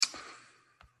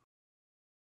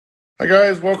Hi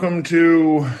guys, welcome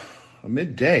to a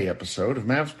midday episode of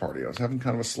Mavs Party. I was having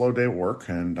kind of a slow day at work,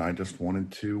 and I just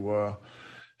wanted to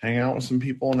hang out with some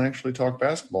people and actually talk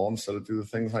basketball instead of do the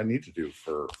things I need to do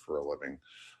for a living.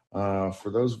 For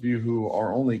those of you who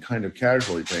are only kind of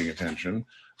casually paying attention,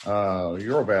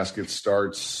 Eurobasket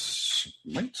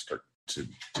might start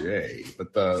today,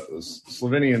 but the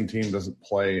Slovenian team doesn't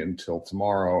play until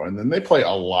tomorrow, and then they play a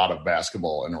lot of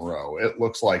basketball in a row. It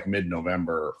looks like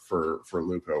mid-November for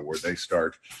Luka, where they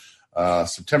start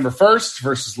September 1st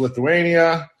versus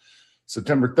Lithuania,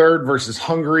 September 3rd versus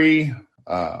Hungary,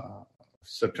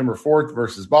 September 4th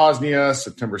versus Bosnia,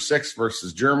 September 6th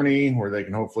versus Germany, where they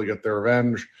can hopefully get their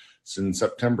revenge, and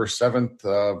September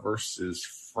 7th versus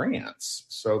France.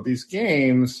 So these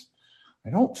games, I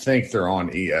don't think they're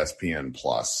on ESPN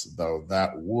Plus, though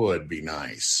that would be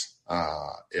nice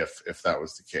if that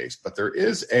was the case. But there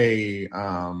is a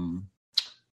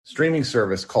streaming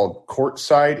service called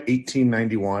Courtside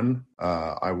 1891.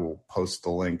 I will post the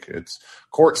link. It's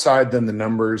Courtside, then the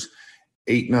numbers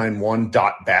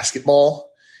 891.basketball.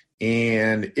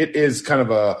 And it is kind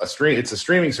of a stream. It's a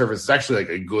streaming service. It's actually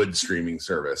like a good streaming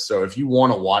service. So if you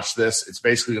want to watch this, it's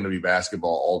basically going to be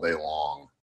basketball all day long.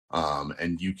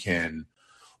 And you can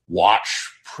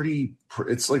watch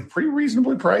it's like pretty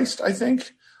reasonably priced, I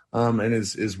think, and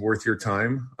is worth your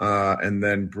time. And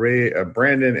then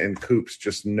Brandon and Coops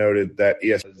just noted that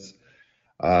ESPN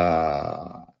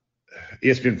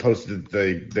posted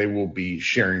they will be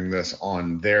sharing this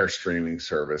on their streaming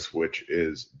service, which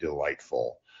is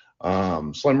delightful.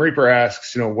 Slim Reaper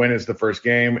asks, when is the first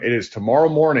game? It is tomorrow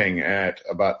morning at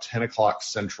about 10 o'clock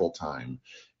Central Time.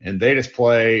 And they just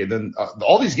play. Then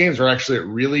all these games are actually at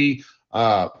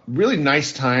really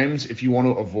nice times if you want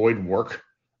to avoid work,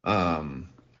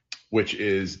 which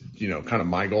is kind of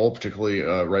my goal, particularly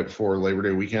right before Labor Day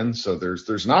weekend. So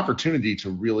there's an opportunity to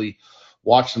really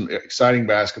watch some exciting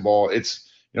basketball. It's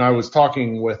I was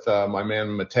talking with my man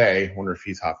Matei. Wonder if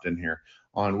he's hopped in here.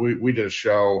 We did a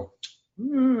show.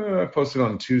 I posted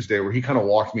on Tuesday where he kind of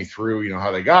walked me through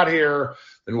how they got here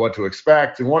and what to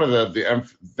expect. And one of the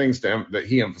things that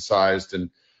he emphasized, and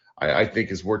I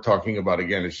think is worth talking about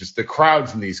again, is just the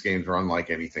crowds in these games are unlike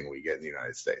anything we get in the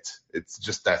United States. It's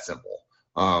just that simple.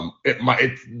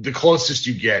 The closest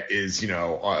you get is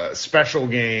special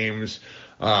games.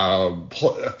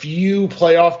 A few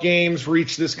playoff games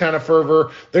reach this kind of fervor.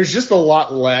 There's just a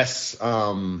lot less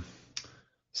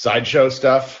sideshow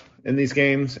stuff in these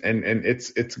games, and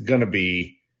it's gonna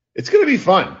be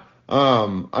fun.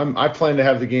 I plan to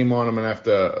have the game on. I'm gonna have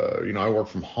to, I work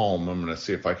from home. I'm gonna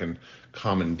see if I can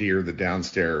commandeer the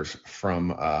downstairs from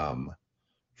my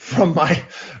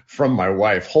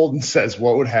wife. Holden says,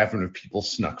 "What would happen if people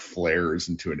snuck flares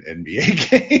into an NBA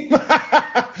game?"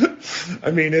 I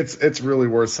mean, it's really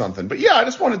worth something. But yeah, I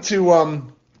just wanted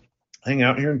to hang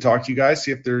out here and talk to you guys,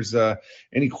 see if there's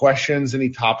any questions, any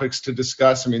topics to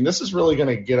discuss. I mean, this is really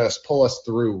going to pull us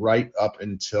through right up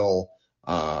until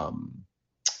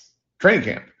training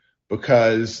camp,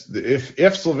 because if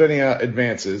Slovenia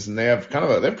advances, and they have they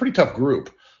have a pretty tough group.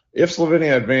 If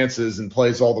Slovenia advances and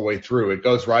plays all the way through, it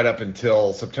goes right up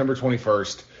until September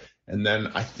 21st. And then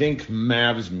I think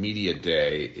Mavs Media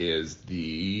Day is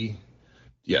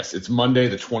it's Monday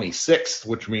the 26th,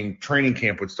 which means training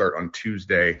camp would start on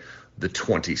Tuesday the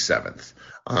 27th.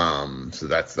 So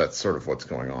that's sort of what's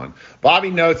going on.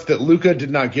 Bobby notes that Luka did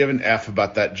not give an F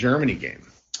about that Germany game.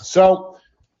 So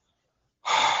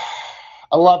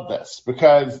I love this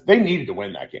because they needed to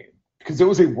win that game because it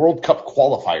was a World Cup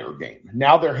qualifier game.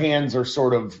 Now their hands are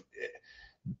sort of,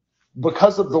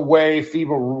 because of the way FIBA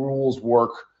rules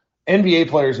work, NBA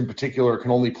players in particular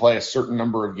can only play a certain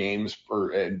number of games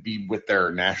and be with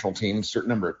their national teams, certain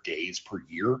number of days per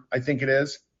year, I think it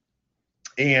is.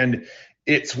 And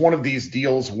it's one of these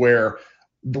deals where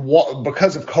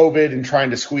because of COVID and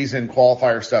trying to squeeze in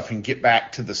qualifier stuff and get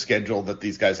back to the schedule that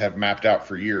these guys have mapped out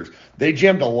for years, they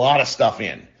jammed a lot of stuff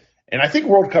in. And I think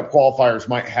World Cup qualifiers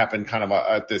might happen kind of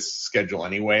at this schedule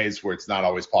anyways, where it's not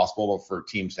always possible for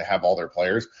teams to have all their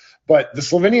players. But the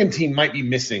Slovenian team might be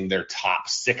missing their top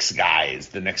 6 guys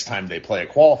the next time they play a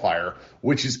qualifier,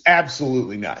 which is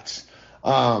absolutely nuts.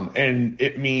 And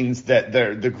it means that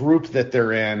the group that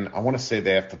they're in, I want to say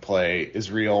they have to play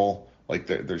Israel. Like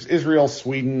there's Israel,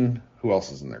 Sweden. Who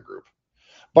else is in their group?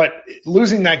 But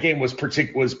losing that game was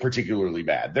particularly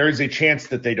bad. There is a chance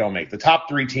that they don't make the top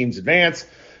 3 teams advance.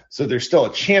 So there's still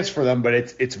a chance for them, but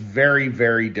it's very,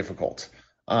 very difficult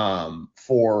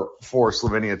for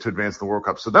Slovenia to advance the World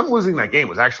Cup. So them losing that game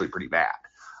was actually pretty bad.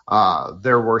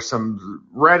 There were some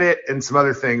Reddit and some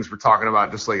other things we're talking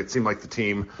about, just like it seemed like the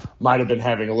team might have been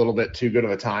having a little bit too good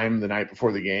of a time the night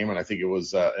before the game, and I think it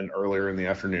was an earlier in the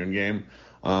afternoon game.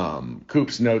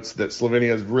 Coops notes that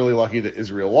Slovenia is really lucky that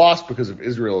Israel lost, because if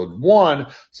Israel had won,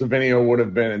 Slovenia would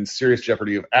have been in serious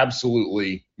jeopardy of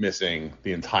absolutely missing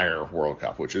the entire World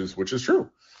Cup, which is true.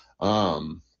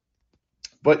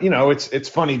 But it's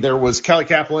funny. There was Kelly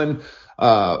Kaplan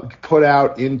put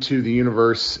out into the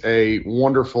universe a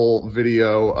wonderful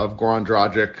video of Goran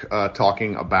Dragic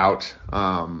talking about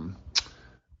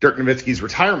Dirk Nowitzki's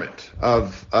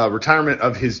retirement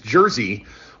of his jersey,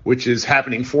 which is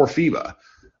happening for FIBA.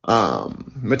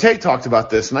 Matej talked about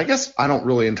this, and I guess I don't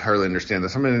really entirely understand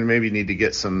this. I'm going to maybe need to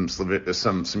get some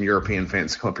European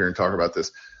fans to come up here and talk about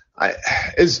this.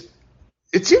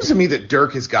 It seems to me that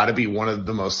Dirk has got to be one of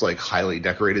the most highly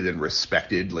decorated and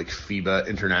respected FIBA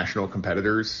international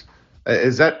competitors.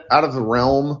 Is that out of the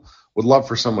realm? Would love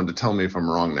for someone to tell me if I'm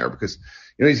wrong there, because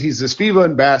he's this FIBA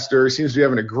ambassador. Seems to be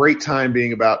having a great time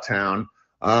being about town.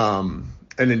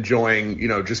 And enjoying,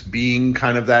 just being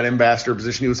kind of that ambassador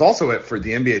position. He was also for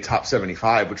the NBA Top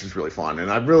 75, which is really fun.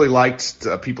 And I really liked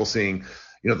people seeing,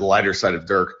 the lighter side of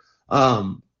Dirk.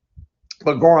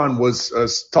 But Goran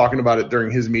was talking about it during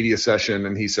his media session,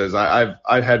 and he says,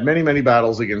 I've had many, many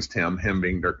battles against him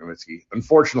being Dirk Nowitzki.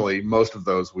 Unfortunately, most of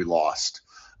those we lost.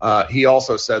 He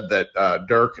also said that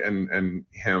Dirk and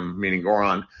him, meaning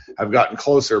Goran, have gotten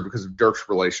closer because of Dirk's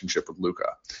relationship with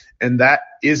Luka. And that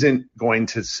isn't going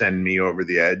to send me over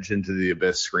the edge into the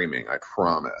abyss screaming, I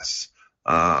promise.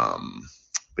 But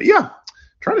yeah,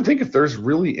 trying to think if there's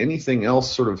really anything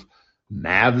else sort of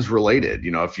Mavs related.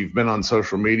 If you've been on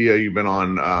social media, you've been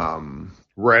on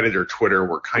Reddit or Twitter,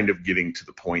 we're kind of getting to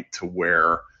the point to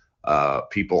where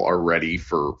people are ready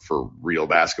for real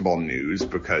basketball news,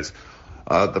 because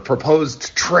the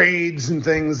proposed trades and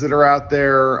things that are out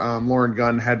there. Lauren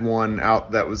Gunn had one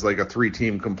out that was like a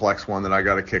 3-team complex one that I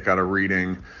got a kick out of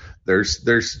reading.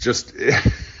 There's just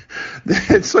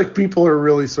it's like people are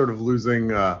really sort of losing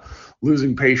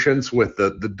patience with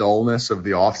the dullness of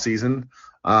the off season.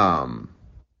 So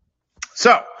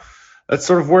that's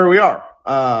sort of where we are.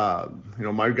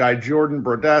 My guy Jordan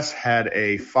Brodess had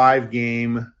a 5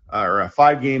 games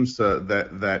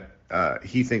that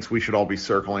he thinks we should all be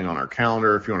circling on our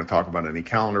calendar. If you want to talk about any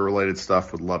calendar related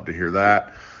stuff, would love to hear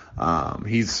that.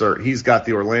 He's got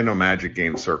the Orlando Magic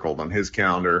game circled on his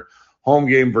calendar. Home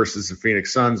game versus the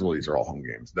Phoenix Suns. Well, these are all home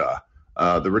games. Duh.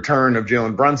 The return of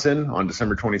Jalen Brunson on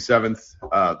December 27th.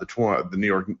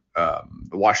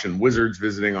 The Washington Wizards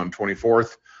visiting on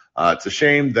 24th. It's a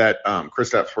shame that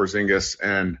Kristaps Porzingis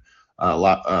and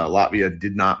Latvia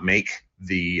did not make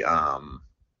the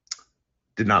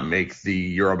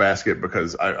Eurobasket,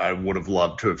 because I would have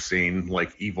loved to have seen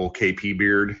evil KP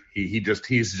Beard.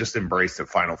 He's just embraced the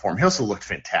final form. He also looked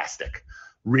fantastic,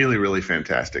 really, really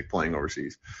fantastic playing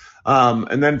overseas.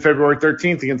 And then February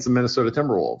 13th against the Minnesota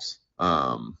Timberwolves.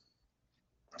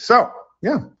 So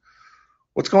yeah,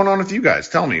 what's going on with you guys?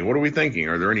 Tell me, what are we thinking?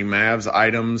 Are there any Mavs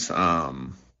items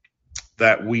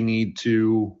that we need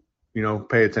to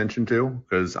pay attention to?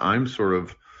 Because I'm sort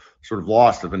of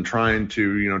lost. I've been trying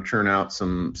to, churn out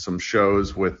some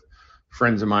shows with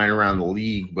friends of mine around the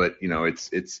league, but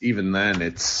it's even then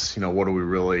it's, what do we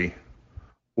really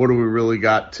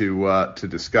got to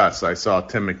discuss? I saw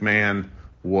Tim McMahon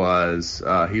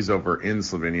he's over in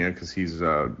Slovenia because he's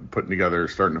starting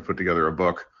to put together a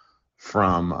book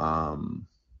from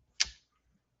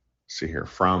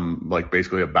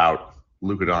basically about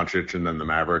Luka Doncic and then the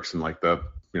Mavericks and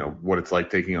what it's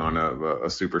like taking on a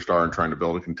superstar and trying to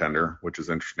build a contender, which is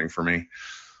interesting for me.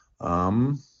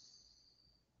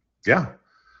 Yeah.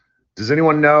 Does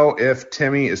anyone know if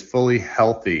Timmy is fully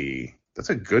healthy? That's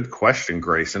a good question,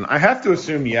 Grayson. I have to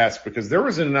assume yes, because there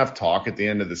wasn't enough talk at the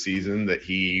end of the season that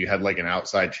he had an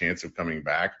outside chance of coming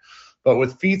back. But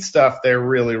with feet stuff, they're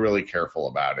really, really careful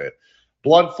about it.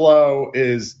 Blood flow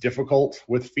is difficult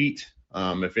with feet.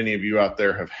 If any of you out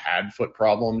there have had foot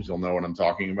problems, you'll know what I'm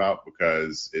talking about,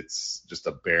 because it's just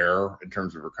a bear in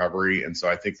terms of recovery. And so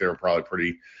I think they're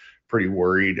probably pretty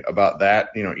worried about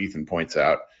that. Ethan points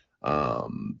out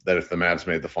that if the Mavs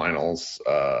made the finals,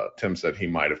 Tim said he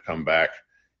might have come back.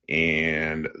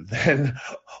 And then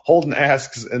Holden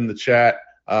asks in the chat,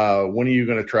 when are you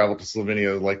going to travel to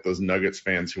Slovenia like those Nuggets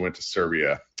fans who went to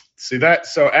Serbia? See that?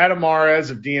 So Adam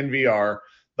Mares of DNVR,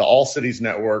 the All Cities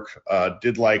Network,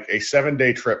 did a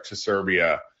 7-day trip to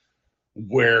Serbia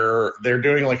where they're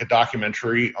doing a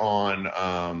documentary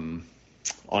on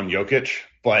Jokic,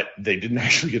 but they didn't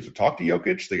actually get to talk to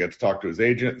Jokic. They got to talk to his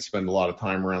agent and spend a lot of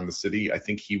time around the city. I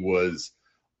think he was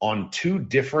on 2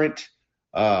 different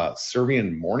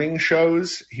Serbian morning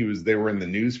shows. They were in the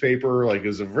newspaper. Like, it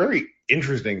was a very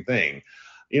interesting thing.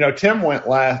 Tim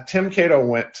Cato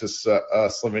went to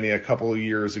Slovenia a couple of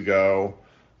years ago,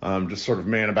 just sort of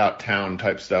man about town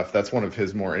type stuff. That's one of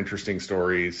his more interesting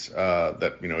stories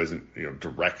that, isn't,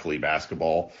 directly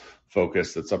basketball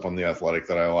focused. That's up on The Athletic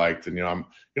that I liked. And, I'm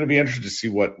going to be interested to see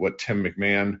what Tim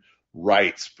McMahon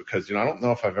writes, because, I don't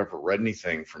know if I've ever read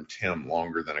anything from Tim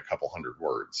longer than a couple hundred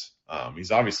words.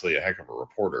 He's obviously a heck of a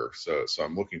reporter. So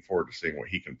I'm looking forward to seeing what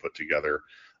he can put together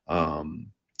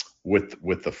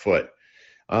with the foot.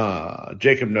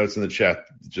 Jacob notes in the chat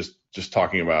just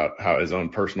talking about how his own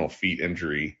personal feet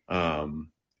injury, and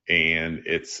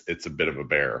it's a bit of a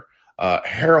bear.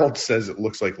 Harold says it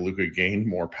looks like Luka gained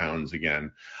more pounds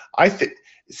again. I think,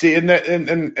 and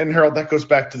Harold, that goes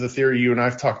back to the theory you and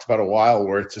I've talked about a while,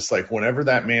 where it's just like whenever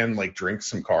that man like drinks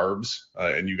some carbs,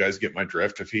 and you guys get my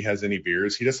drift, if he has any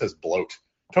beers, he just has bloat.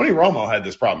 Tony Romo had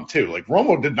this problem too. Like,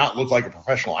 Romo did not look like a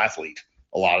professional athlete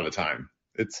a lot of the time.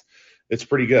 It's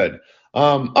pretty good.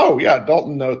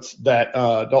 Dalton notes that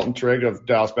Dalton Trigg of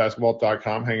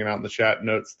DallasBasketball.com, hanging out in the chat,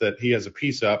 notes that he has a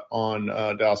piece up on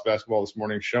Dallas Basketball this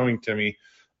morning showing Timmy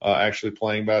actually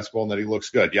playing basketball and that he looks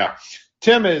good. Yeah,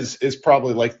 Tim is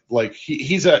probably like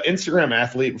he's an Instagram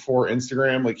athlete before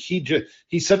Instagram. Like,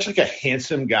 he's such like a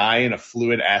handsome guy and a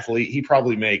fluid athlete. He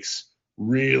probably makes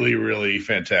really, really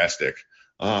fantastic,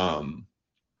 really,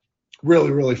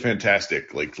 really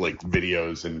fantastic like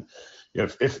videos. And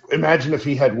imagine if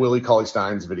he had Willie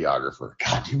Cauley-Stein's videographer.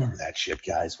 God, do you remember that shit,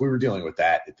 guys? We were dealing with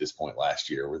that at this point last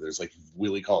year, where there's like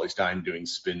Willie Cauley-Stein doing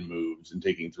spin moves and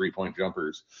taking 3-point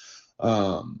jumpers.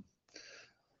 And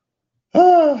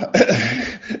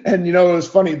it was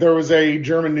funny. There was a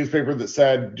German newspaper that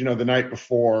said, the night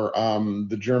before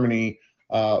the Germany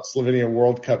Slovenia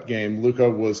World Cup game, Luka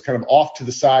was kind of off to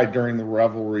the side during the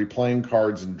revelry, playing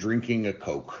cards and drinking a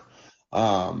Coke.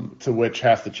 To which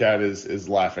half the chat is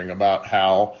laughing about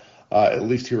how at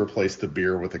least he replaced the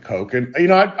beer with a Coke. And,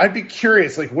 I'd be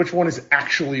curious, like, which one is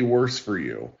actually worse for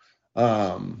you?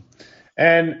 I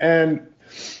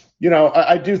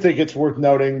do think it's worth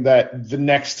noting that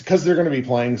because they're going to be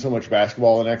playing so much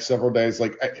basketball the next several days,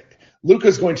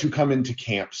 Luka's going to come into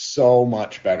camp so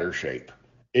much better shape.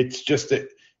 It's just that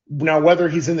now, whether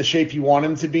he's in the shape you want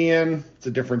him to be in, it's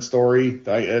a different story.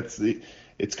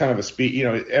 It's kind of a speed,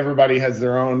 everybody has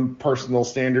their own personal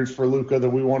standards for Luka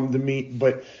that we want him to meet.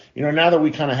 But, now that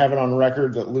we kind of have it on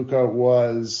record that Luka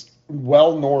was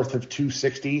well north of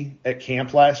 260 at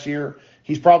camp last year,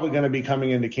 he's probably going to be coming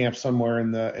into camp somewhere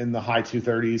in the high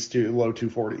 230s to low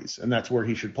 240s. And that's where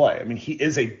he should play. I mean, he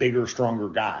is a bigger, stronger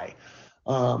guy.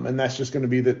 And that's just going to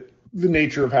be the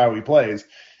nature of how he plays.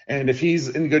 And if he's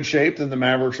in good shape, then the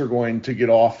Mavericks are going to get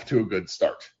off to a good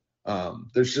start.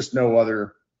 There's just no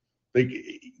other.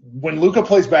 When Luka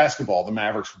plays basketball, the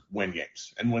Mavericks win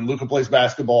games. And when Luka plays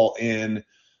basketball in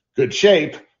good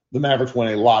shape, the Mavericks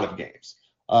win a lot of games.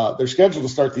 Their schedule to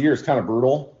start the year is kind of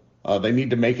brutal. They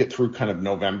need to make it through kind of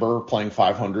November playing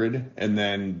 500, and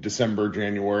then December,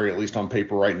 January, at least on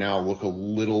paper right now, look a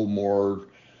little more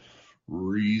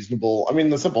reasonable. I mean,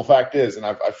 the simple fact is, and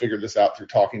I've figured this out through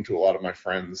talking to a lot of my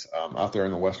friends out there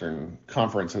in the Western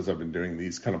Conference as I've been doing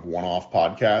these kind of one-off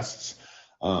podcasts,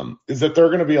 is that there are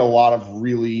going to be a lot of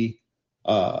really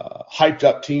hyped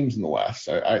up teams in the West.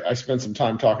 I spent some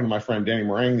time talking to my friend Danny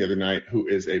Morang the other night, who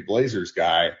is a Blazers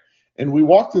guy, and we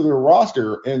walked through their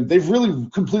roster, and they've really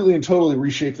completely and totally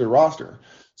reshaped their roster.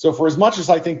 So for as much as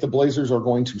I think the Blazers are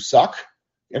going to suck,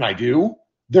 and I do,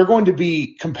 they're going to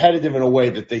be competitive in a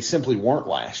way that they simply weren't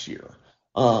last year.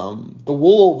 The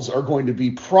Wolves are going to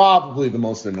be probably the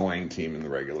most annoying team in the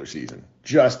regular season.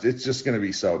 It's just going to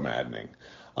be so maddening.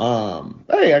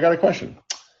 Hey, I got a question.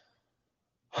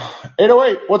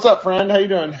 808, what's up, friend? How you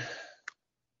doing?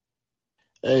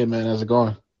 Hey, man, how's it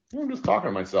going? I'm just talking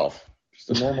to myself. Just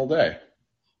a normal day.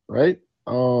 Right?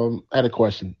 I had a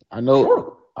question. I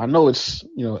know it's,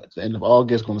 it's the end of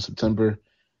August, going to September,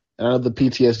 and I know the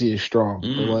PTSD is strong.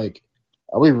 But,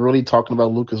 are we really talking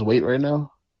about Luka's weight right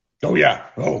now? Oh, yeah.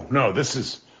 Oh, no, this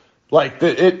is,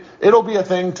 it'll be a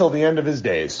thing till the end of his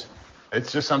days.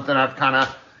 It's just something I've kind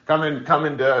of come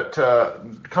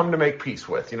to make peace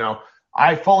with.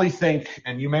 I fully think,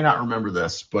 and you may not remember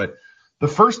this, but the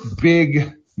first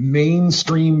big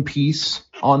mainstream piece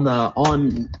on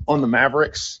the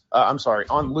Mavericks,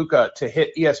 on Luka to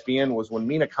hit ESPN was when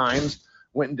Mina Kimes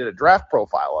went and did a draft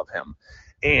profile of him,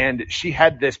 and she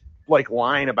had this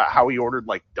line about how he ordered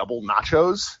double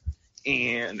nachos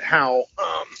and how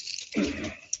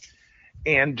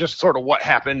and just sort of what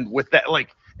happened with that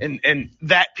and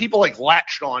that people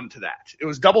latched on to that. It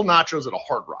was double nachos at a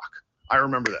Hard Rock. I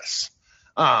remember this.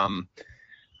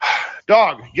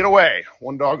 Dog, get away.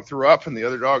 One dog threw up and the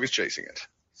other dog is chasing it.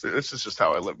 So this is just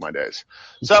how I live my days.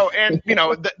 So, and,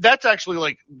 that's actually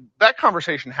like that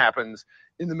conversation happens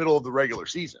in the middle of the regular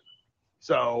season.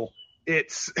 So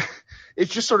it's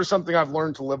just sort of something I've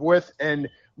learned to live with. And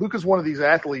Luka's one of these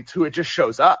athletes who it just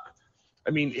shows up.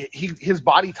 I mean, his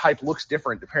body type looks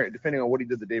different depending on what he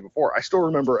did the day before. I still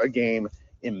remember a game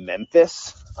in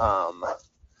Memphis,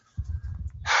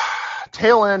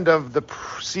 tail end of the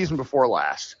season before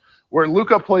last, where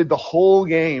Luka played the whole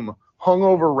game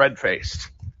hungover, red-faced.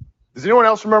 Does anyone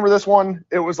else remember this one?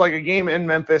 It was like a game in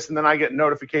Memphis, and then I get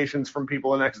notifications from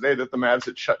people the next day that the Mavs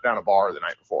had shut down a bar the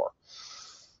night before.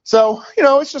 So,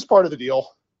 it's just part of the deal.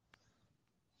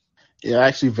 Yeah, I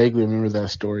actually vaguely remember that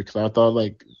story because I thought,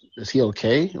 like, is he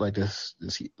okay? Like, is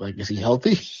he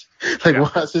healthy? Why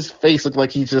does his face look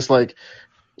like he's just, like,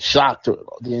 shocked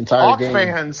the entire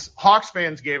game? Hawks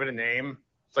fans gave it a name.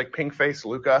 It's like pink face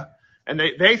Luka. And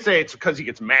they say it's because he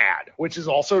gets mad, which is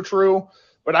also true.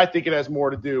 But I think it has more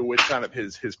to do with kind of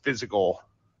his physical,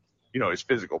 his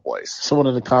physical place. Someone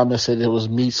in the comments said it was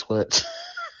meat sweats.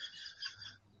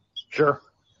 Sure.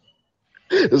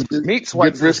 Meat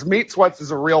sweats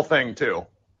is a real thing too.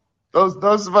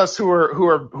 Those of us who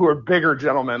are bigger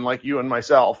gentlemen like you and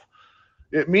myself,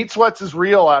 meat sweats is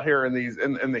real out here in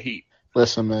the heat.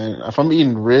 Listen, man, if I'm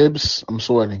eating ribs, I'm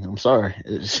sweating. I'm sorry.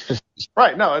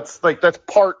 Right. No, it's like that's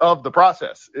part of the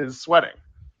process is sweating.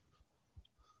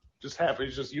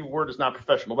 We're just not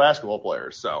professional basketball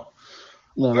players, so.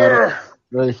 No, not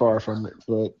very far from it.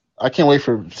 But I can't wait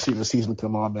for the season to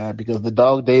come on, man, because the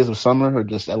dog days of summer are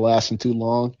just lasting too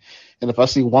long. And if I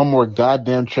see one more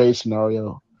goddamn trade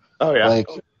scenario, like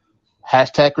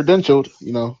hashtag credentialed,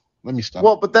 let me stop.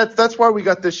 Well, but that's why we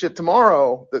got this shit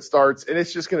tomorrow that starts, and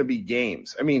it's just going to be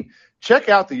games. I mean, check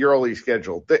out the EuroLeague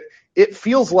schedule. It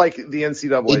feels like the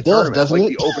NCAA tournament,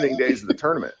 like the opening days of the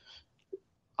tournament.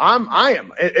 I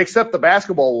am, except the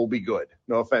basketball will be good.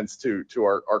 No offense to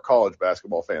our college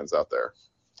basketball fans out there.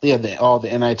 Yeah, all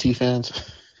the NIT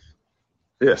fans.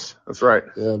 Yes, that's right.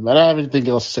 Yeah, man, I don't have anything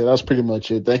else to say. That was pretty much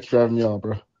it. Thank you for having me on,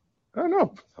 bro. I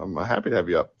know. I'm happy to have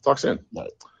you up. Talk soon. All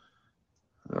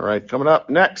right, coming up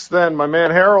next then, my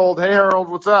man Harold. Hey, Harold,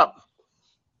 what's up?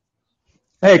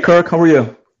 Hey, Kirk, how are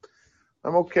you?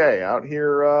 I'm okay. Out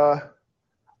here,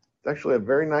 it's actually a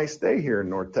very nice day here in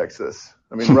North Texas.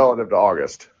 I mean, relative to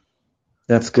August.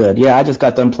 That's good. Yeah, I just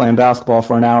got done playing basketball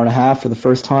for an hour and a half for the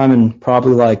first time in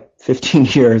probably like 15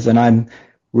 years, and I'm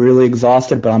really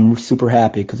exhausted, but I'm super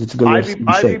happy because it's a good way to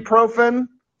ibuprofen,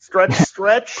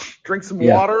 stretch, drink some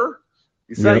water.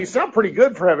 You sound pretty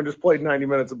good for having just played 90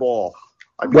 minutes of ball.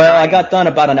 I got done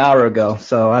about an hour ago,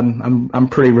 so I'm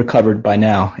pretty recovered by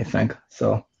now, I think.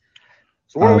 So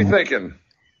what are we thinking?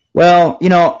 Well,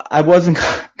 I wasn't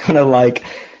gonna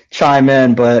chime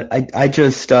in, but I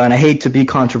just and I hate to be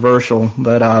controversial,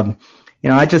 but I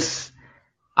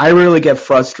really get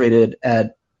frustrated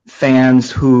at fans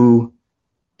who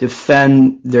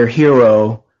defend their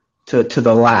hero to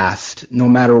the last, no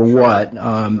matter what.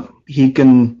 He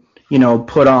can,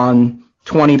 put on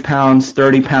 20 pounds,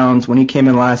 30 pounds. When he came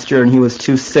in last year and he was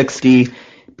 260,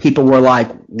 people were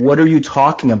like, what are you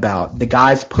talking about? The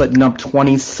guy's putting up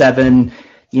 27,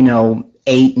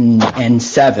 8 and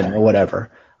 7 or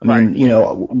whatever. I mean,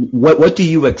 what do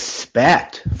you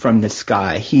expect from this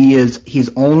guy? He's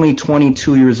only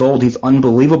 22 years old. He's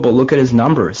unbelievable. Look at his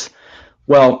numbers.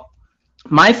 Well,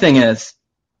 my thing is,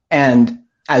 and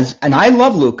I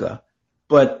love Luka,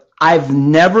 but I've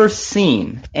never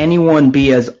seen anyone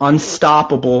be as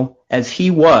unstoppable as he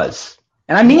was.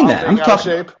 And I mean that. I'm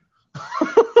talking.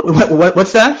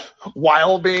 What's that?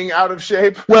 While being out of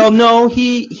shape? Well, no,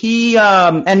 he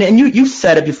and you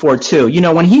said it before too.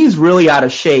 When he's really out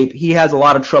of shape, he has a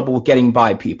lot of trouble getting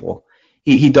by people.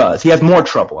 He does. He has more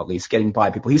trouble, at least, getting by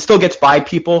people. He still gets by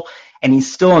people, and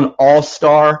he's still an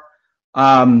all-star.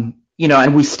 And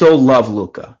we still love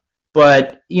Luka.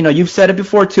 But, you've said it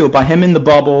before too about him in the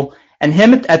bubble and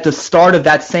him at the start of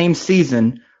that same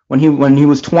season when he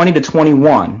was 20 to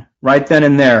 21, right then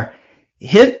and there.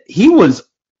 He was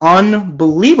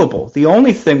unbelievable. The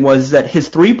only thing was that his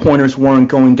three-pointers weren't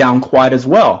going down quite as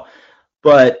well.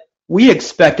 But we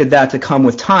expected that to come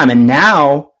with time, and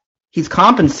now he's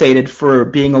compensated for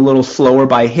being a little slower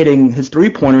by hitting his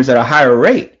three-pointers at a higher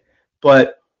rate.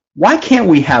 But why can't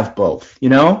we have both,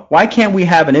 Why can't we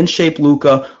have an in-shape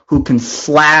Luka who can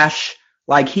slash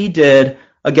like he did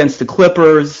against the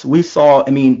Clippers? We saw,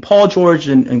 Paul George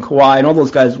and Kawhi and all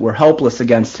those guys were helpless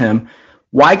against him.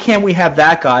 Why can't we have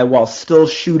that guy while still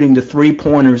shooting the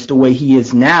three-pointers the way he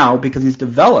is now because he's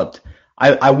developed?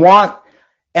 I want,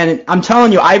 and I'm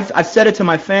telling you, I've said it to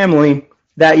my family,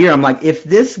 that year. I'm like, if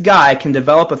this guy can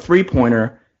develop a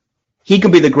three-pointer, he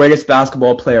can be the greatest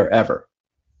basketball player ever.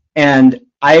 And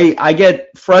I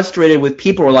get frustrated with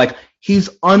people who are like, he's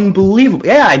unbelievable.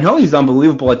 Yeah, I know he's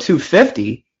unbelievable at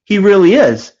 250. He really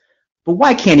is. But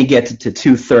why can't he get to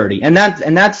 230? And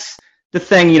that's the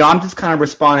thing. I'm just kind of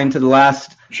responding to the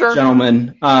last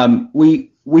gentleman. We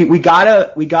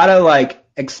gotta like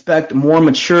expect more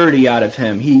maturity out of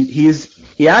him.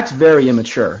 He acts very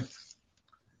immature.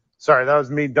 Sorry, that was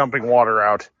me dumping water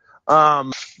out.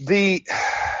 The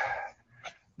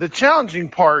challenging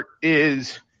part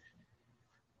is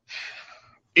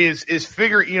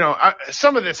figuring.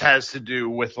 Some of this has to do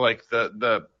with like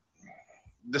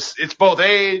this. It's both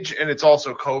age and it's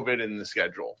also COVID in the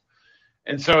schedule,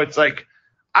 and so it's like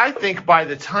I think by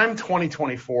the time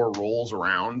 2024 rolls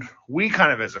around, we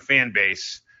kind of as a fan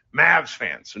base, Mavs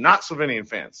fans, so not Slovenian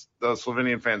fans. The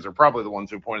Slovenian fans are probably the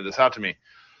ones who pointed this out to me.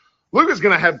 Luka's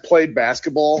going to have played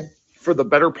basketball for the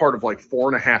better part of like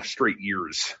 4.5 straight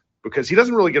years because he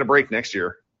doesn't really get a break next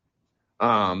year.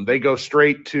 They go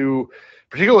straight to,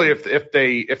 particularly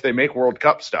if they make World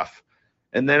Cup stuff.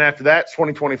 And then after that, it's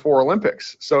 2024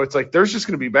 Olympics. So it's like there's just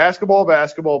going to be basketball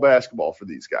for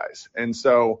these guys. And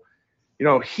so,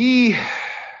 he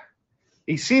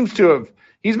seems to have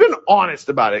 – he's been honest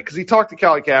about it because he talked to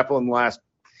Callie Kaplan last,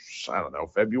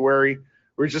 February,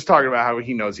 where he's just talking about how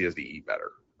he knows he has to eat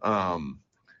better. And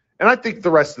I think the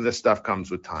rest of this stuff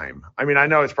comes with time. I mean, I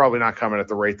know it's probably not coming at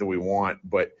the rate that we want,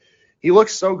 but he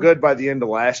looked so good by the end of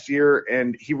last year,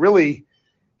 and he really's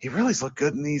looked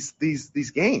good in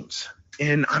these games.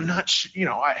 And I'm not sure,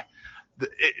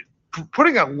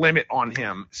 putting a limit on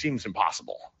him seems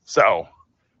impossible. So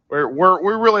we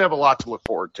really have a lot to look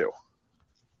forward to.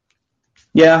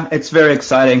 Yeah, it's very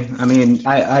exciting. I mean,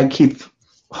 I keep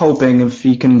hoping if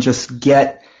he can just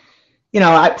get,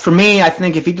 for me, I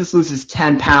think if he just loses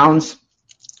 10 pounds,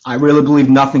 I really believe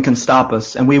nothing can stop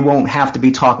us, and we won't have to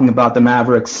be talking about the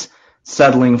Mavericks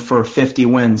settling for 50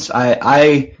 wins.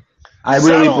 I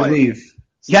really believe.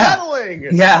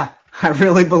 Yeah, I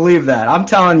really believe that. I'm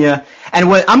telling you. And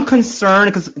what I'm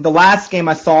concerned, because the last game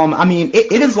I saw him, I mean,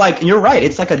 it is like, and you're right,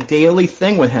 it's like a daily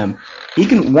thing with him.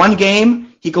 One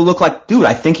game, he could look like, dude,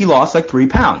 I think he lost like 3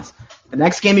 pounds. The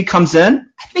next game he comes in,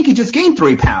 I think he just gained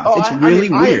 3 pounds. It's really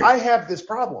weird. I have this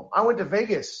problem. I went to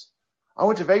Vegas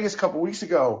a couple weeks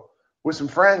ago with some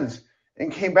friends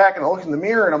and came back and I looked in the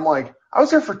mirror and I'm like, I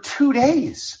was there for 2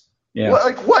 days. Yeah.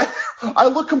 What? I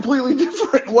look completely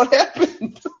different. What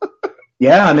happened?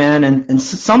 Yeah, man, and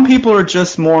some people are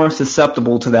just more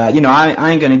susceptible to that.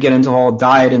 I ain't gonna get into all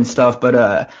diet and stuff,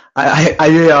 but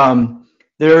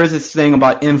there is this thing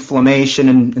about inflammation,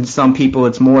 and some people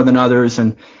it's more than others.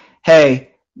 And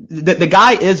hey, the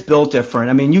guy is built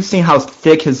different. I mean, you've seen how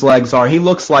thick his legs are. He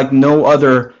looks like no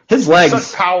other. His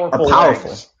legs are powerful.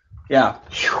 Legs. Yeah,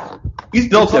 he's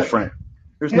built different.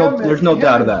 There's no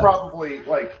doubt of that. Probably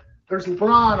like. There's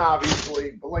LeBron,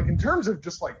 obviously, but like in terms of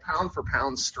just like pound for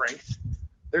pound strength,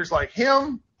 there's like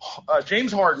him,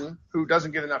 James Harden, who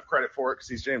doesn't get enough credit for it because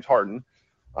he's James Harden,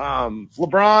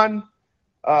 LeBron,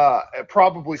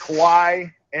 probably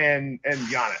Kawhi, and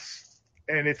Giannis,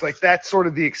 and it's like that's sort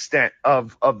of the extent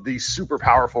of these super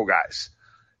powerful guys,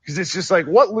 because it's just like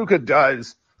what Luka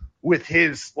does with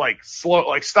his like slow,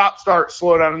 like stop, start,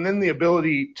 slow down, and then the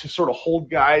ability to sort of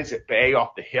hold guys at bay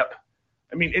off the hip.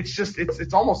 I mean,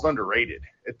 it's almost underrated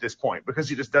at this point because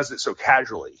he just does it so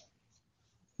casually.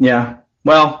 Yeah.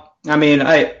 Well, I mean,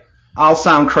 I'll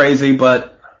sound crazy,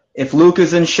 but if Luke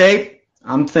is in shape,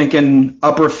 I'm thinking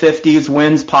upper 50s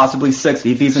wins, possibly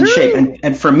 60 if he's in shape.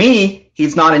 And for me,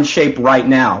 he's not in shape right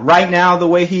now. Right now, the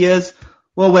way he is,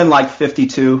 we'll win like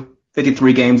 52,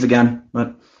 53 games again.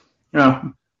 But,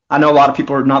 I know a lot of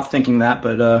people are not thinking that,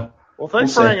 but well,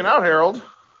 thanks for hanging out, Harold.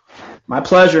 My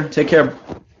pleasure. Take care.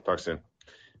 Talk soon.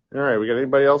 All right, we got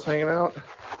anybody else hanging out?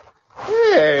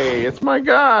 Hey, it's my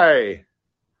guy.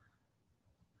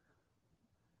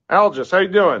 Algis, how you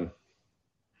doing?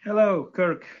 Hello,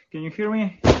 Kirk. Can you hear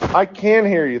me? I can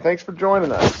hear you. Thanks for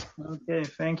joining us. Okay,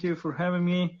 thank you for having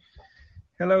me.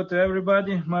 Hello to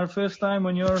everybody. My first time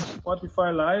on your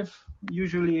Spotify Live.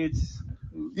 Usually it's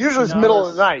middle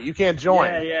of the night. You can't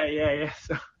join. Yeah.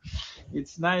 So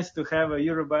it's nice to have a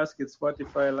Eurobasket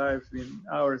Spotify Live in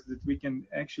hours that we can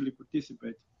actually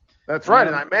participate. That's right,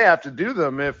 and I may have to do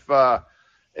them if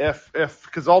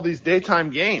because all these daytime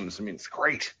games. I mean, it's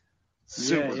great,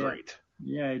 super great.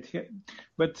 Yeah,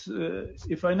 but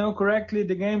if I know correctly,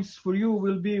 the games for you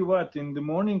will be what, in the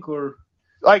morning or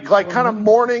like kind of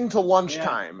morning to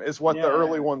lunchtime is what the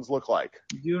early ones look like.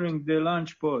 During the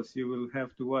lunch pause, you will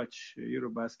have to watch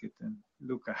Eurobasket and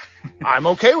Luka. I'm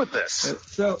okay with this.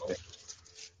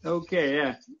 Okay,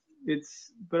 yeah.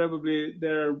 It's probably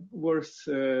there are worse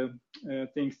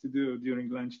things to do during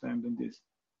lunchtime than this.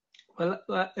 Well,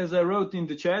 as I wrote in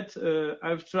the chat,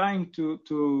 I'm trying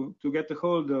to get a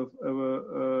hold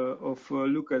of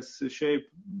Lucas' shape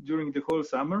during the whole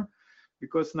summer,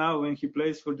 because now when he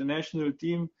plays for the national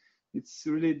team, it's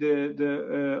really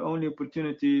the only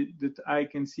opportunity that I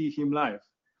can see him live.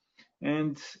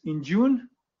 And in June,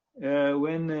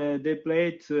 when they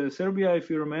played Serbia, if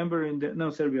you remember,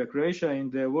 Croatia in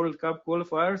the World Cup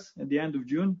qualifiers at the end of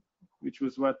June, which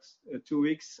was 2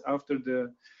 weeks after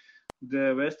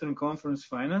the Western Conference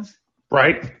Finals.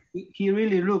 Right. He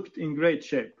really looked in great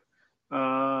shape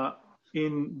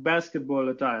in basketball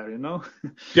attire,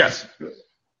 Yes.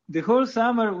 The whole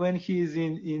summer when he's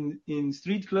in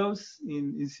street clothes,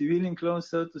 in civilian clothes,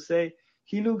 so to say,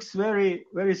 he looks very,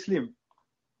 very slim,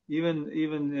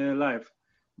 even live.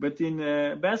 But in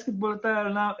basketball attire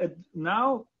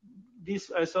now,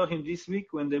 I saw him this week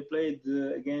when they played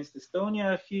against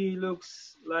Estonia. He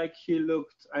looks like he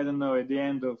looked, I don't know, at the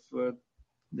end of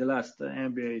the last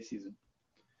NBA season.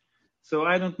 So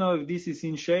I don't know if this is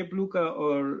in shape Luka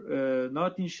or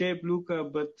not in shape Luka,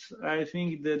 but I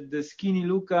think that the skinny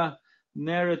Luka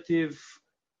narrative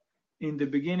in the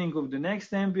beginning of the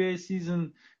next NBA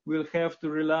season will have to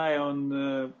rely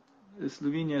on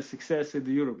Slovenia's success at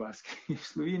the Eurobasket.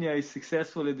 If Slovenia is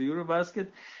successful at the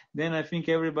Eurobasket, then I think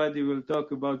everybody will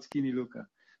talk about skinny Luka.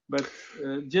 But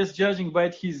just judging by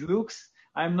his looks,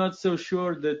 I'm not so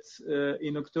sure that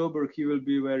in October he will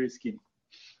be very skinny.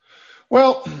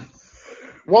 Well,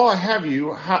 while I have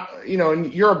you,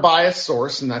 and you're a biased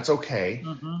source, and that's okay.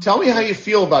 Mm-hmm. Tell me how you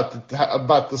feel about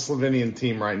the Slovenian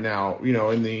team right now.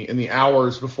 In the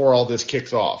hours before all this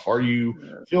kicks off, are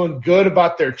you feeling good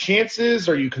about their chances?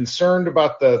 Are you concerned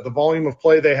about the volume of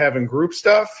play they have in group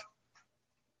stuff?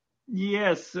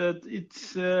 Yes,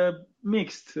 it's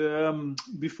mixed.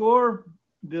 Before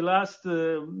the last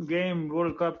game,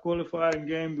 World Cup qualifying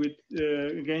game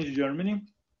against Germany,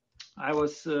 I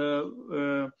was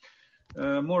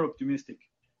more optimistic.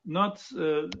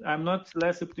 I'm not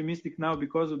less optimistic now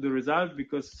because of the result,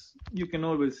 because you can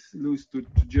always lose to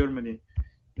Germany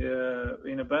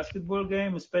in a basketball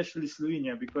game, especially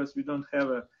Slovenia, because we don't have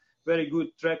a very good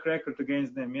track record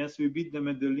against them. Yes, we beat them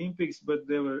at the Olympics, but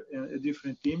they were a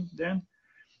different team then.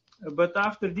 But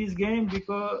after this game,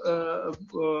 because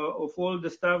of all the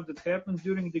stuff that happened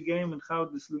during the game and how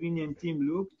the Slovenian team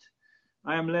looked,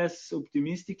 I am less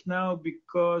optimistic now,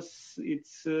 because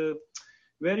it's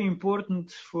very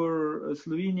important for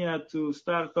Slovenia to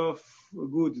start off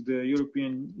good, the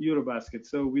European Eurobasket.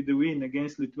 So with the win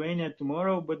against Lithuania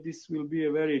tomorrow, but this will be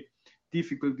a very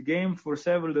difficult game for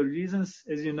several reasons.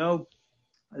 As you know,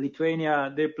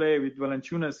 Lithuania, they play with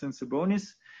Valanciunas and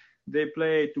Sabonis. They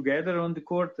play together on the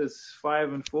court as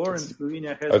 5 and 4, and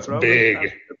Slovenia has problems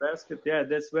after the basket. Yeah,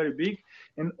 that's very big.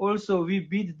 And also we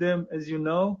beat them, as you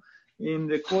know, in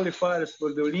the qualifiers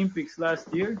for the Olympics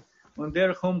last year on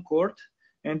their home court.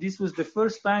 And this was the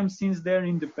first time since their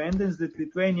independence that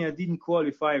Lithuania didn't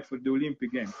qualify for the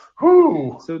Olympic Games.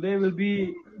 So they will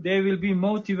be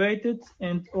motivated,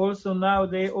 and also now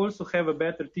they also have a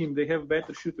better team. They have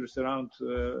better shooters around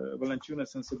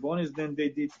Valanciunas and Sabonis than they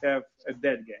did have at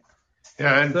that game.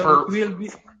 Yeah, and so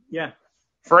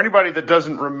for anybody that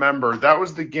doesn't remember, that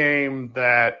was the game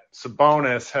that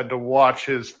Sabonis had to watch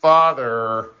his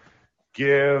father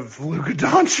give Luka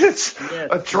Doncic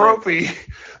a trophy. Yes.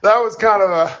 That was kind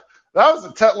of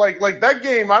like that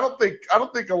game. I don't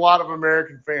think a lot of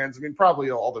American fans, I mean,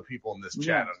 probably all the people in this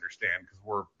chat understand, because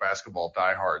we're basketball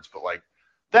diehards, but like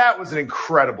that was an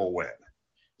incredible win.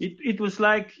 It was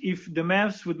like if the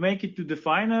Mavs would make it to the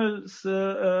finals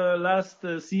last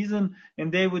season,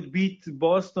 and they would beat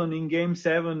Boston in Game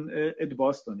 7 at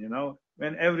Boston,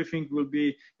 when everything will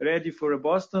be ready for a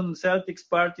Boston Celtics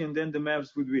party, and then the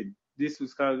Mavs would win. This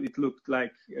was how it looked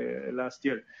like last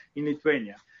year in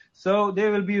Lithuania. So they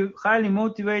will be highly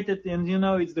motivated, and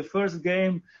it's the first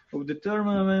game of the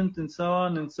tournament, and so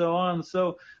on and so on.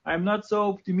 So I'm not so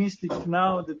optimistic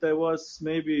now that I was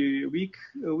maybe a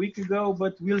week ago,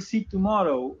 but we'll see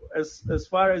tomorrow. As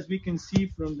far as we can see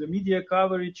from the media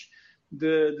coverage,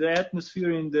 the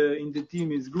atmosphere in the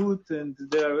team is good, and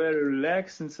they are very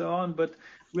relaxed and so on. But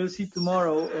we'll see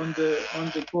tomorrow on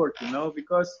the court,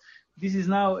 because this is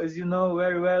now, as you know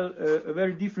very well, a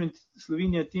very different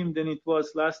Slovenia team than it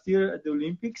was last year at the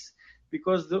Olympics,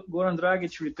 because Goran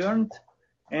Dragic returned,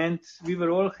 and we were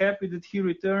all happy that he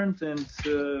returned, and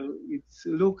it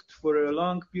looked for a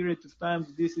long period of time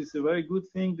that this is a very good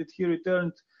thing that he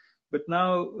returned. But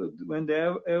now, when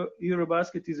the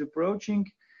Eurobasket is approaching,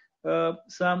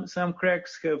 some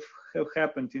cracks have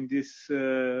happened in this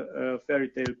fairy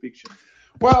tale picture.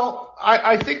 Well,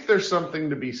 I think there's something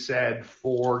to be said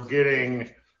for getting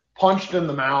punched in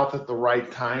the mouth at the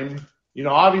right time.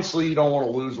 Obviously you don't want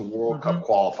to lose a World Cup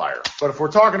qualifier. But if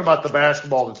we're talking about the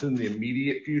basketball that's in the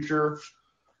immediate future,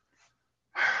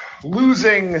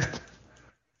 losing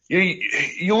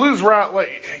you lose round,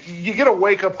 like you get a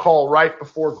wake up call right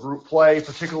before group play,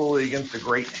 particularly against a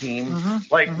great team.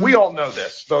 We all know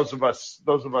this. Those of us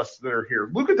that are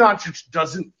here, Luka Doncic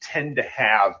doesn't tend to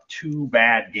have 2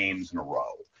 bad games in a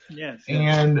row. Yes.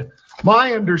 And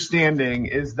my understanding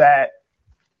is that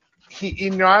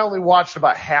I only watched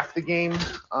about half the game.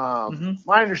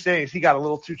 My understanding is he got a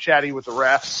little too chatty with the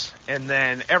refs, and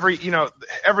then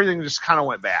everything just kind of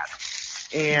went bad.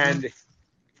 And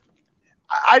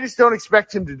I just don't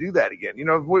expect him to do that again.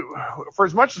 For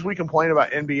as much as we complain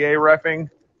about NBA reffing,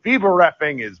 FIBA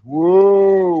reffing is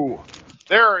woo.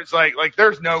 There is like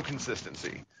there's no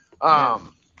consistency.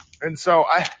 And so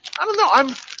I don't know.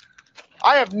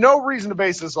 I have no reason to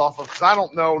base this off of because I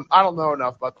don't know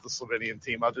enough about the Slovenian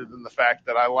team other than the fact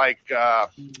that I like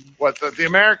the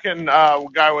American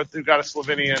guy who got a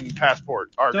Slovenian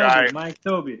passport. Mike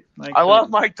Tobey. I love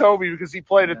Mike Tobey because he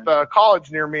played at the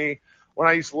college near me when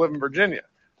I used to live in Virginia.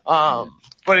 But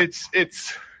they just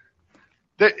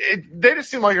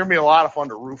seem like they're gonna be a lot of fun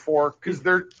to root for because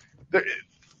they're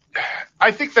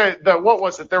I think that what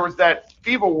was it? There was that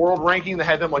FIBA World Ranking that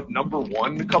had them like number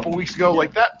 1 a couple weeks ago.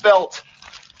 Like that felt.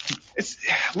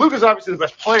 Luka's obviously the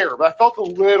best player, but I felt a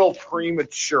little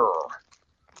premature.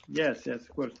 Yes, of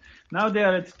course. Now they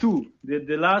are at 2.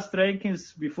 The last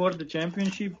rankings before the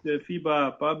championship, the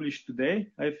FIBA published today.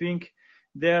 I think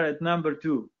they are at number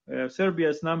 2. Serbia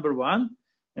is number 1.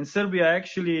 And Serbia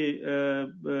actually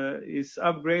is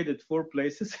upgraded 4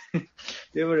 places.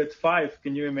 They were at 5.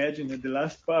 Can you imagine at the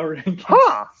last power ranking?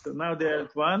 So now they're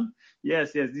at 1.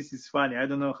 Yes, this is funny. I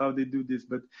don't know how they do this,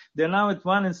 but they're now at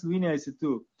 1 and Slovenia is at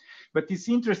 2. But it's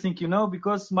interesting,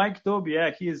 because Mike Tobey,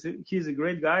 he's a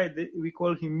great guy. We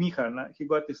call him Miha. He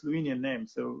got a Slovenian name,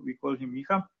 so we call him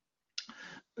Miha.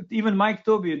 But even Mike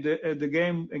Tobey, the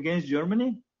game against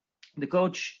Germany, the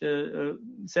coach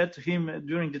said to him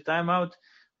during the timeout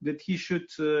that he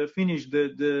should finish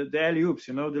the alley-oops,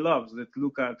 the lobs that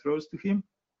Luka throws to him.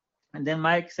 And then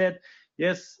Mike said,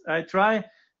 yes, I try.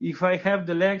 If I have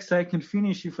the legs, I can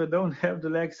finish. If I don't have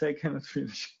the legs, I cannot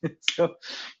finish. So,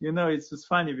 it's just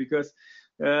funny because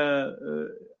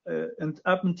and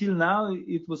up until now,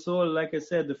 it was all, like I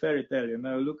said, the fairy tale.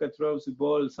 Luka throws the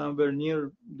ball somewhere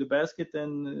near the basket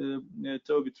and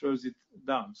Tobey throws it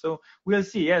down. So we'll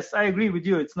see. Yes, I agree with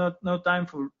you. It's no time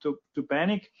to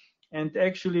panic. And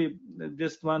actually,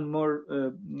 just one more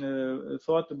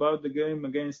thought about the game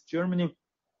against Germany.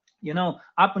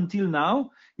 Up until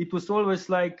now, it was always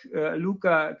like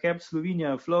Luka kept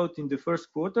Slovenia afloat in the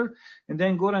first quarter, and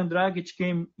then Goran Dragic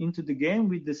came into the game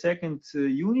with the second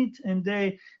unit, and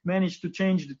they managed to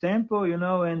change the tempo,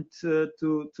 and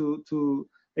to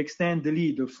extend the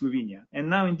lead of Slovenia. And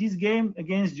now in this game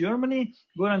against Germany,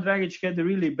 Goran Dragic had a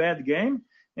really bad game.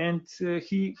 And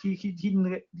he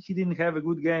didn't have a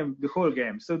good game the whole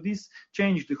game. So this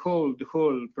changed the whole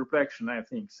perception, I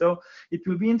think. So it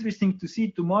will be interesting to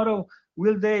see tomorrow.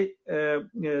 Will they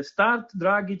start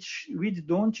Dragic with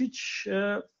Doncic,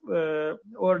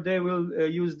 or they will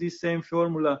use this same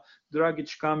formula,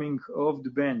 Dragic coming off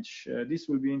the bench? This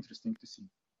will be interesting to see.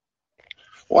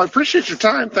 Well, I appreciate your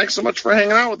time. Thanks so much for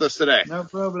hanging out with us today. No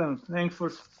problem. Thanks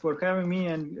for having me,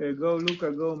 and go Luka,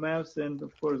 go Mavs, and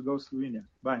of course go Slovenia.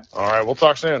 Bye. All right, we'll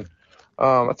talk soon.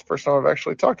 That's the first time I've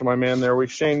actually talked to my man there. We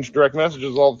exchange direct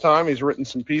messages all the time. He's written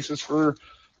some pieces for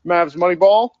Mavs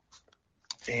Moneyball,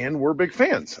 and we're big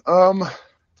fans.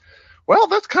 Well,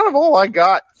 that's kind of all I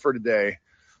got for today.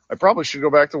 I probably should go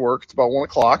back to work. It's about 1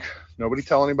 o'clock. Nobody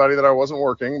tell anybody that I wasn't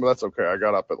working, but that's okay. I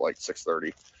got up at like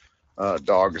 6:30.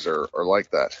 Dogs are like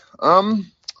that.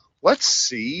 Let's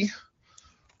see.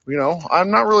 I'm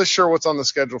not really sure what's on the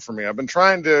schedule for me. I've been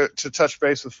trying to touch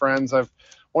base with friends. I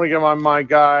want to get on my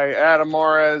guy Adam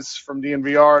Mares from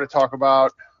DNVR to talk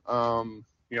about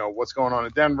what's going on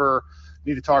in Denver.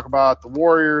 Need to talk about the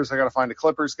Warriors. I got to find a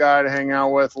Clippers guy to hang out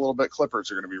with a little bit.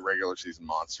 Clippers are going to be regular season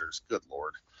monsters. Good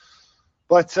Lord.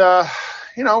 But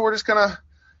we're just gonna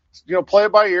play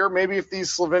it by ear. Maybe if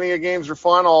these Slovenia games are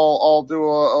fun, I'll do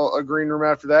a green room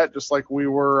after that, just like we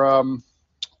were,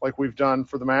 like we've done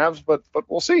for the Mavs. But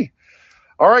we'll see.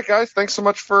 All right, guys. Thanks so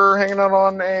much for hanging out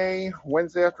on a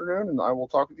Wednesday afternoon, and I will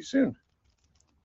talk with you soon.